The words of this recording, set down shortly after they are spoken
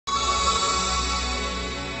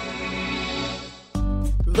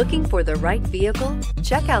Looking for the right vehicle?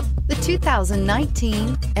 Check out the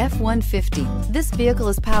 2019 F-150. This vehicle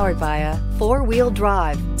is powered by a 4-wheel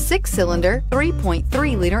drive, 6-cylinder,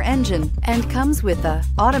 3.3-liter engine, and comes with a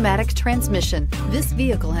automatic transmission. This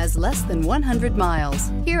vehicle has less than 100 miles.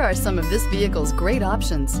 Here are some of this vehicle's great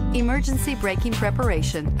options: emergency braking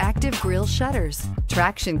preparation, active grille shutters,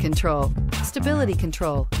 traction control, stability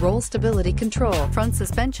control, roll stability control, front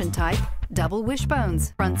suspension type, double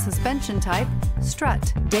wishbones, front suspension type,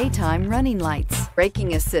 strut, daytime running lights,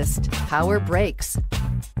 braking assist, power brakes.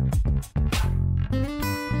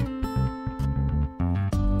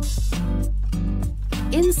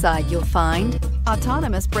 Inside you'll find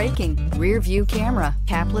autonomous braking, rear view camera,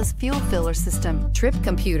 capless fuel filler system, trip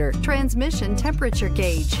computer, transmission temperature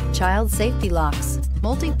gauge, child safety locks,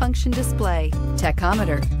 multifunction display,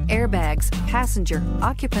 tachometer, airbags, passenger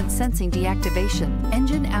occupant sensing deactivation,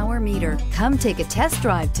 engine hour meter. Come take a test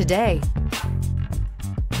drive today.